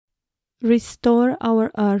Restore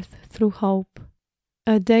Our Earth Through Hope,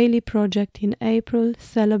 a daily project in April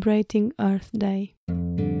celebrating Earth Day.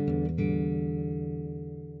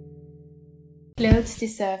 Clothes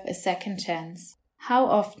deserve a second chance. How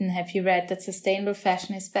often have you read that sustainable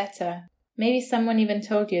fashion is better? Maybe someone even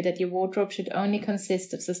told you that your wardrobe should only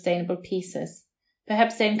consist of sustainable pieces.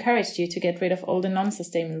 Perhaps they encouraged you to get rid of all the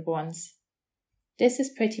non-sustainable ones. This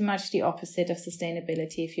is pretty much the opposite of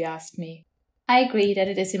sustainability, if you ask me. I agree that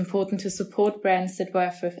it is important to support brands that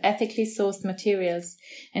work with ethically sourced materials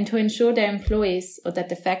and to ensure their employees or that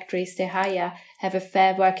the factories they hire have a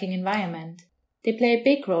fair working environment. They play a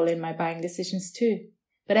big role in my buying decisions too,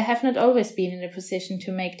 but I have not always been in a position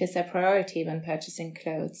to make this a priority when purchasing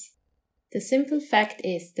clothes. The simple fact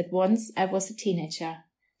is that once I was a teenager,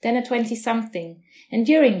 then a 20-something, and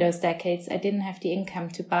during those decades I didn't have the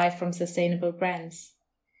income to buy from sustainable brands.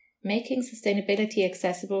 Making sustainability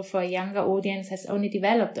accessible for a younger audience has only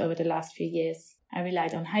developed over the last few years. I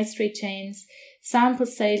relied on high street chains, sample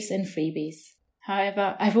sales and freebies.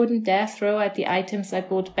 However, I wouldn't dare throw out the items I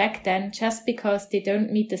bought back then just because they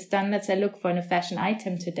don't meet the standards I look for in a fashion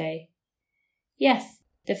item today. Yes,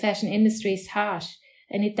 the fashion industry is harsh,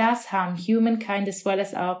 and it does harm humankind as well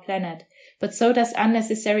as our planet, but so does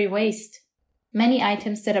unnecessary waste. Many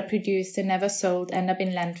items that are produced and never sold end up in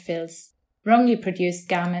landfills. Wrongly produced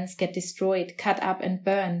garments get destroyed, cut up and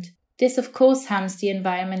burned. This of course harms the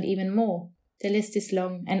environment even more. The list is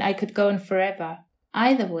long and I could go on forever.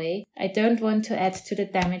 Either way, I don't want to add to the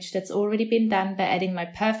damage that's already been done by adding my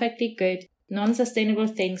perfectly good, non-sustainable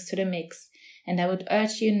things to the mix, and I would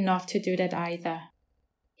urge you not to do that either.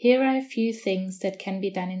 Here are a few things that can be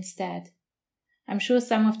done instead. I'm sure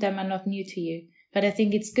some of them are not new to you, but I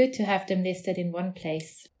think it's good to have them listed in one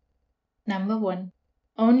place. Number 1.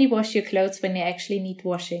 Only wash your clothes when they actually need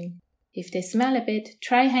washing. If they smell a bit,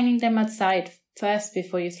 try hanging them outside first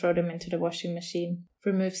before you throw them into the washing machine.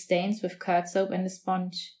 Remove stains with curd soap and a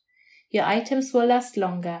sponge. Your items will last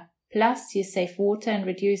longer, plus you save water and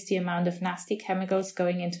reduce the amount of nasty chemicals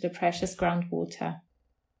going into the precious groundwater.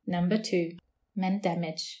 Number 2. Mend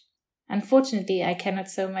damage. Unfortunately, I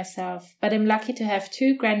cannot sew myself, but I'm lucky to have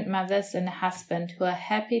 2 grandmothers and a husband who are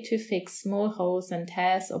happy to fix small holes and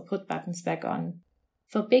tears or put buttons back on.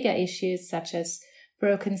 For bigger issues such as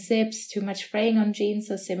broken zips, too much fraying on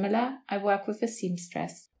jeans or similar, I work with a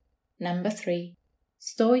seamstress. Number 3.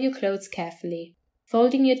 Store your clothes carefully.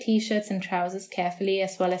 Folding your t-shirts and trousers carefully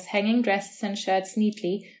as well as hanging dresses and shirts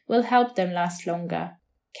neatly will help them last longer.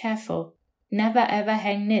 Careful. Never ever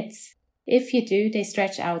hang knits. If you do, they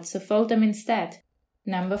stretch out, so fold them instead.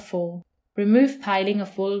 Number 4. Remove piling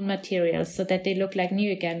of wool materials so that they look like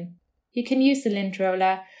new again. You can use a lint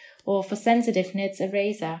roller or for sensitive knits a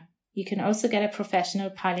razor. You can also get a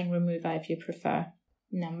professional piling remover if you prefer.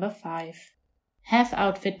 Number 5. Have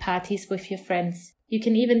outfit parties with your friends. You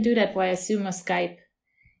can even do that via Zoom or Skype.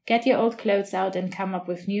 Get your old clothes out and come up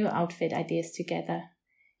with new outfit ideas together.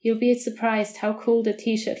 You'll be surprised how cool the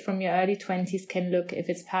t-shirt from your early 20s can look if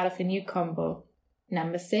it's part of a new combo.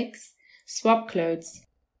 Number 6. Swap clothes.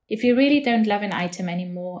 If you really don't love an item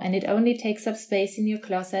anymore and it only takes up space in your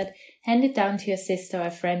closet, hand it down to your sister or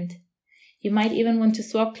friend. You might even want to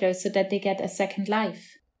swap clothes so that they get a second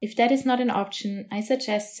life. If that is not an option, I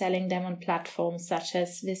suggest selling them on platforms such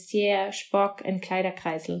as Vestiaire, Spock and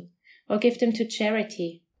Kleiderkreisel, or give them to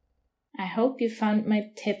charity. I hope you found my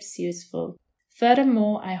tips useful.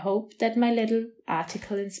 Furthermore, I hope that my little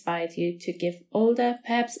article inspired you to give older,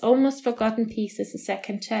 perhaps almost forgotten pieces a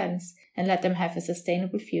second chance and let them have a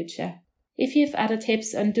sustainable future. If you have other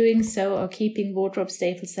tips on doing so or keeping wardrobe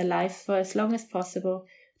staples alive for as long as possible,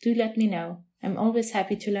 do let me know. I'm always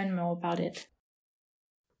happy to learn more about it.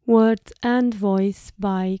 Words and Voice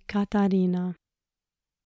by Katarina.